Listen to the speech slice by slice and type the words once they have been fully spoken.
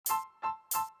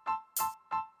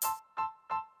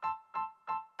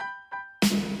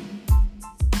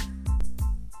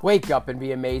Wake up and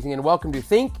be amazing, and welcome to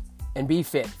Think and Be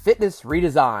Fit, Fitness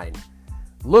Redesigned.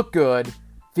 Look good,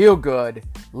 feel good,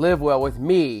 live well with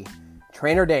me,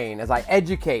 Trainer Dane, as I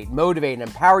educate, motivate, and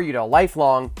empower you to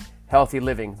lifelong healthy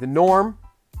living. The norm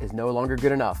is no longer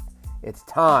good enough. It's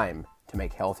time to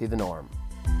make healthy the norm.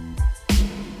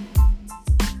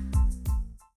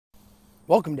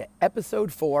 Welcome to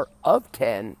episode 4 of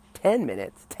 10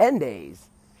 minutes, 10 days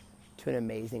to an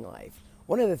amazing life.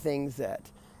 One of the things that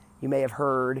you may have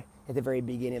heard at the very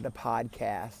beginning of the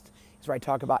podcast is where I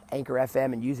talk about Anchor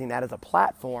FM and using that as a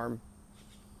platform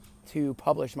to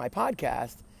publish my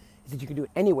podcast, is that you can do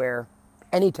it anywhere,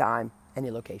 anytime,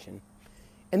 any location.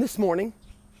 And this morning,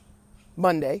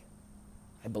 Monday,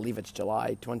 I believe it's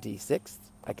July 26th.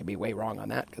 I could be way wrong on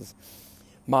that because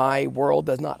my world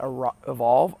does not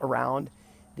evolve around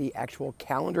the actual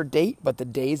calendar date, but the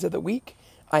days of the week.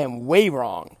 I am way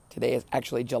wrong. Today is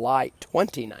actually July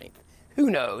 29th. Who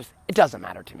knows? It doesn't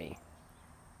matter to me.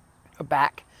 But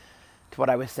back to what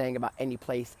I was saying about any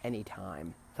place, any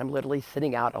time. I'm literally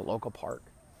sitting out at a local park.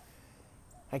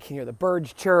 I can hear the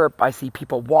birds chirp. I see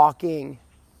people walking.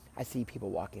 I see people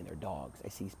walking their dogs. I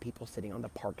see people sitting on the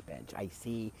park bench. I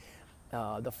see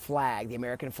the flag, the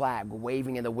American flag,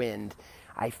 waving in the wind.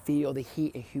 I feel the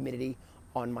heat and humidity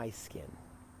on my skin.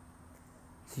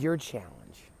 So your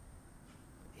challenge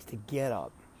is to get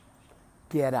up,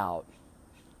 get out,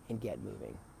 and get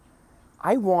moving.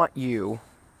 I want you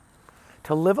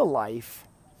to live a life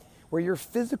where your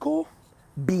physical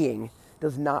being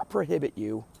does not prohibit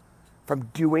you from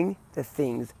doing the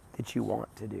things that you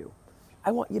want to do.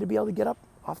 I want you to be able to get up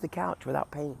off the couch without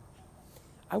pain.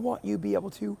 I want you to be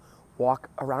able to walk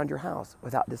around your house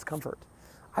without discomfort.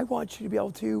 I want you to be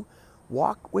able to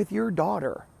walk with your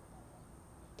daughter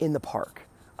in the park.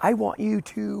 I want you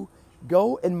to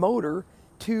go and motor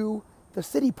to the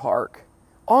city park,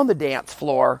 on the dance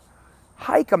floor,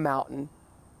 hike a mountain,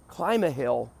 climb a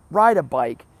hill, ride a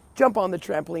bike, jump on the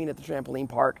trampoline at the trampoline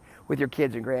park with your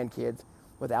kids and grandkids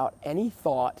without any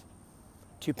thought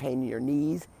to pain in your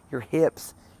knees, your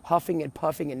hips, huffing and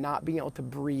puffing and not being able to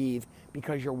breathe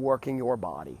because you're working your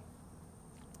body.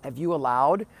 Have you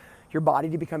allowed your body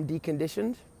to become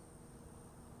deconditioned?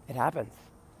 It happens.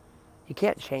 You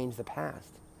can't change the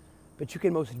past, but you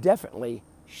can most definitely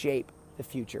shape the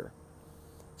future.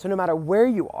 So no matter where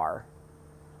you are,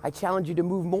 I challenge you to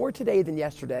move more today than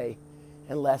yesterday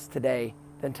and less today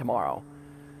than tomorrow.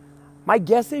 My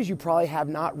guess is you probably have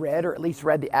not read, or at least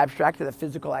read, the abstract of the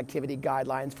Physical Activity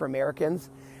Guidelines for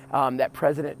Americans that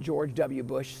President George W.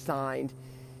 Bush signed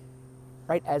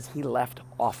right as he left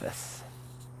office.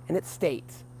 And it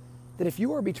states that if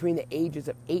you are between the ages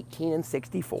of 18 and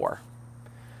 64,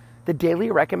 the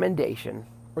daily recommendation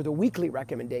or the weekly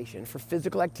recommendation for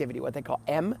physical activity, what they call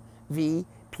MVPA,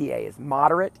 is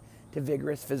moderate to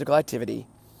vigorous physical activity,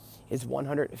 is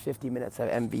 150 minutes of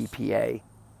MVPA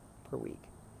per week.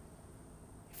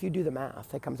 If you do the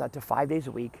math, that comes out to 5 days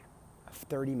a week of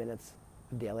 30 minutes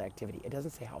of daily activity. It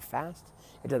doesn't say how fast,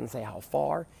 it doesn't say how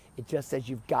far, it just says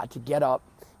you've got to get up,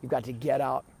 you've got to get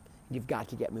out, and you've got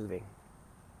to get moving.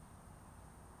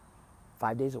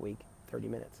 5 days a week, 30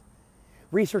 minutes.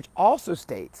 Research also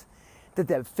states that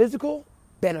the physical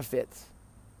benefits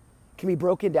can be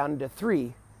broken down into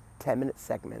 3 10-minute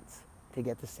segments to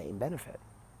get the same benefit.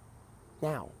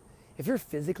 Now, if you're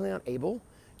physically unable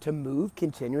to move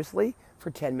continuously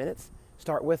for 10 minutes,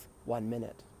 start with 1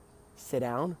 minute. Sit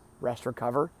down, rest,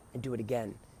 recover, and do it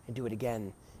again, and do it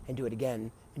again, and do it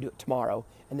again, and do it tomorrow,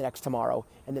 and the next tomorrow,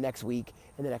 and the next week,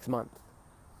 and the next month.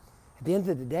 At the end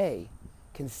of the day,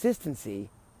 consistency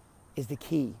is the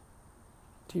key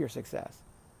to your success.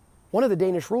 One of the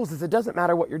Danish rules is it doesn't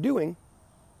matter what you're doing.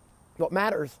 What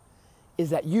matters is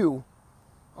that you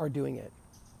are doing it.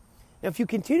 Now, if you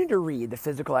continue to read the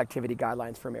Physical Activity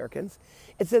Guidelines for Americans,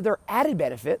 it says there are added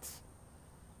benefits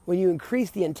when you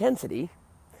increase the intensity,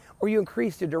 or you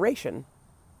increase the duration,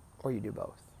 or you do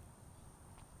both.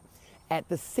 At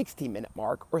the 60-minute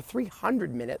mark, or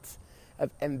 300 minutes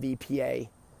of MVPA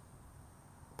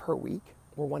per week,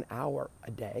 or 1 hour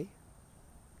a day,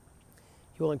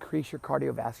 you will increase your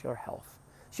cardiovascular health.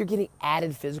 So you're getting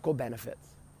added physical benefits.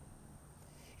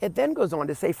 It then goes on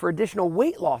to say for additional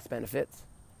weight loss benefits,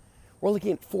 we're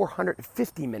looking at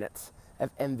 450 minutes of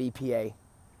MVPA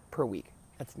per week.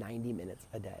 That's 90 minutes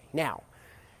a day. Now,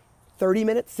 30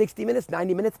 minutes, 60 minutes,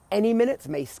 90 minutes, any minutes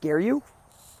may scare you.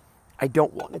 I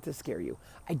don't want it to scare you.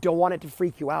 I don't want it to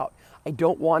freak you out. I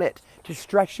don't want it to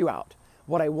stress you out.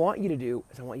 What I want you to do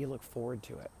is I want you to look forward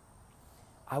to it.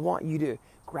 I want you to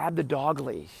grab the dog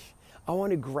leash. I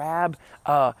want to grab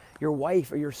your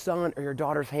wife or your son or your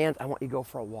daughter's hands. I want you to go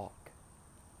for a walk.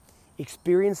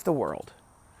 Experience the world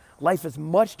Life is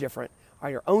much different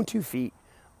on your own 2 feet,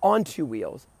 on 2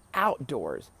 wheels,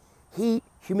 outdoors. Heat,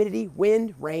 humidity,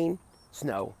 wind, rain,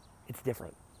 snow. It's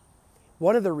different.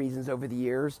 One of the reasons over the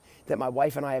years that my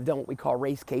wife and I have done what we call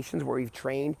racecations, where we've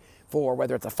trained for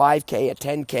whether it's a 5K, a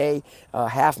 10K, a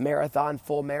half marathon,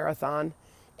 full marathon,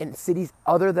 in cities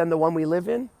other than the one we live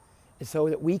in, is so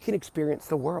that we can experience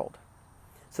the world,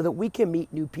 so that we can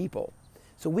meet new people,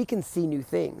 so we can see new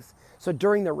things. So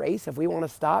during the race, if we want to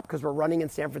stop because we're running in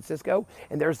San Francisco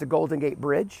and there's the Golden Gate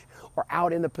Bridge, or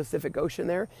out in the Pacific Ocean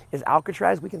there is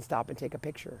Alcatraz, we can stop and take a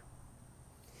picture.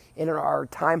 And in our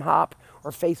time hop or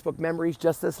Facebook memories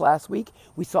just this last week,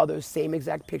 we saw those same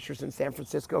exact pictures in San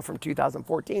Francisco from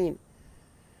 2014,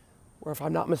 where if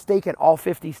I'm not mistaken, all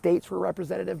 50 states were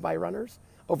represented by runners,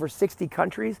 over 60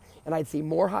 countries, and I'd see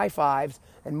more high fives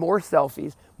and more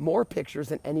selfies, more pictures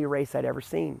than any race I'd ever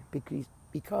seen,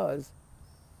 because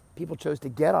people chose to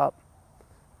get up,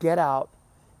 get out,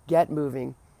 get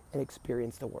moving, and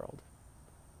experience the world.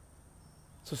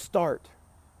 So start,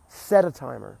 set a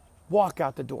timer, walk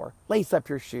out the door, lace up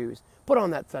your shoes, put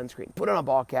on that sunscreen, put on a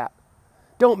ball cap.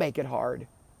 Don't make it hard.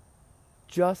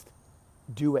 Just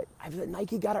do it. I said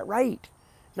Nike got it right.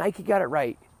 Nike got it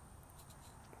right.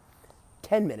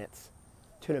 10 minutes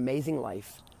to an amazing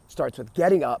life starts with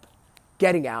getting up,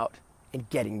 getting out, and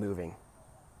getting moving.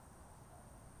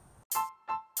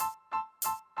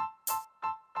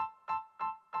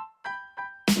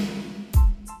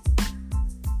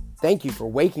 Thank you for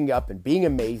waking up and being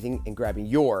amazing and grabbing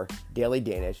your Daily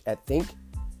Danish at Think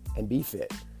and Be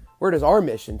Fit, where it is our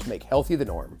mission to make healthy the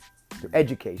norm through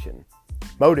education,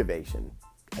 motivation,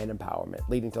 and empowerment,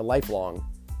 leading to lifelong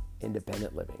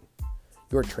independent living.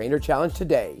 Your trainer challenge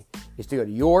today is to go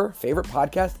to your favorite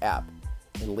podcast app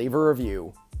and leave a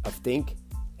review of Think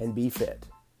and Be Fit.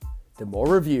 The more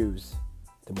reviews,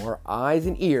 the more eyes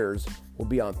and ears will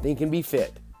be on Think and Be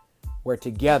Fit, where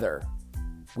together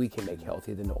we can make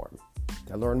healthy the norm.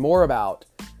 To learn more about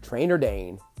Trainer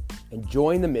Dane and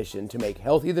join the mission to make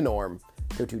healthy the norm,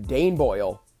 go to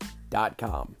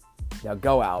daneboyle.com. Now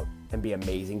go out and be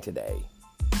amazing today.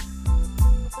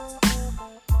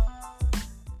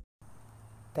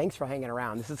 Thanks for hanging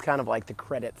around. This is kind of like the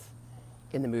credits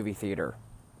in the movie theater.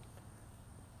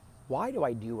 Why do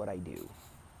I do what I do?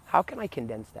 How can I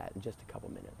condense that in just a couple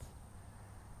minutes?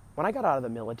 When I got out of the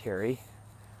military,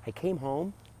 I came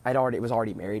home. Was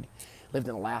already married. Lived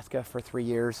in Alaska for 3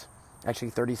 years, actually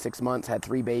 36 months, had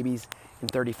 3 babies in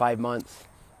 35 months.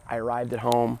 I arrived at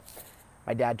home.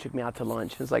 My dad took me out to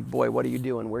lunch. He was like, boy, what are you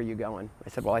doing? Where are you going? I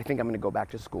said, well, I think I'm going to go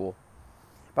back to school.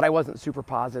 But I wasn't super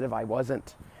positive. I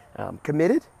wasn't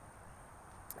committed.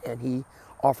 And he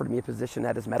offered me a position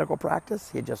at his medical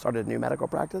practice. He had just started a new medical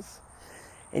practice.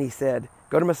 And he said,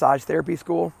 go to massage therapy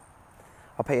school.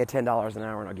 I'll pay you $10 an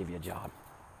hour and I'll give you a job.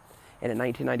 And in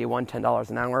 1991, $10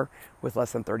 an hour with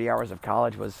less than 30 hours of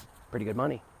college was pretty good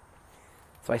money.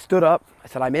 So I stood up, I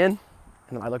said, I'm in.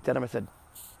 And then I looked at him, I said,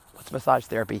 what's massage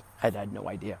therapy? I had no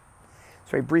idea.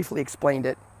 So he briefly explained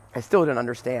it. I still didn't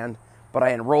understand, but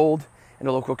I enrolled in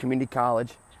a local community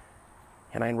college,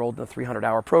 and I enrolled in a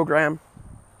 300-hour program,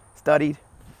 studied,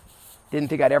 didn't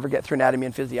think I'd ever get through anatomy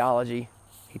and physiology.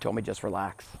 He told me just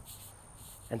relax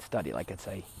and study like it's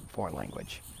a foreign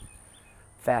language.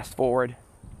 Fast forward,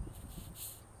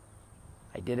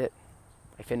 I did it,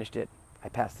 I finished it, I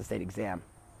passed the state exam.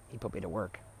 He put me to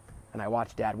work, and I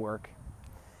watched Dad work,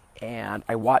 and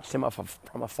I watched him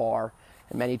from afar,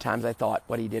 and many times I thought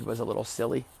what he did was a little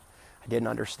silly. I didn't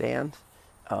understand,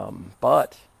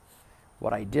 but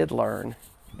what I did learn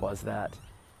was that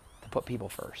to put people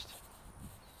first.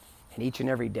 And each and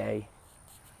every day,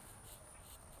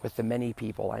 with the many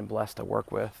people I'm blessed to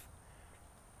work with,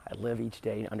 I live each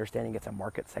day understanding it's a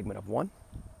market segment of one,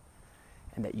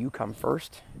 and that you come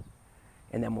first,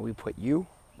 and then when we put you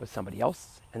with somebody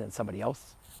else, and then somebody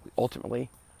else, we ultimately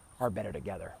are better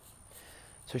together.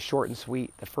 So short and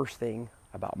sweet, the first thing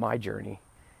about my journey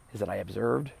is that I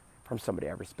observed from somebody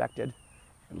I respected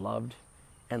and loved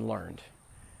and learned.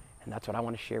 And that's what I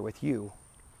want to share with you.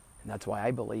 And that's why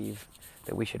I believe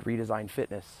that we should redesign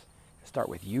fitness and start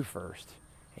with you first,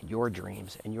 and your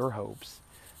dreams and your hopes,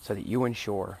 so that you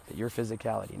ensure that your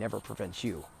physicality never prevents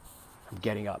you from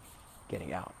getting up,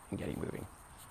 getting out, and getting moving.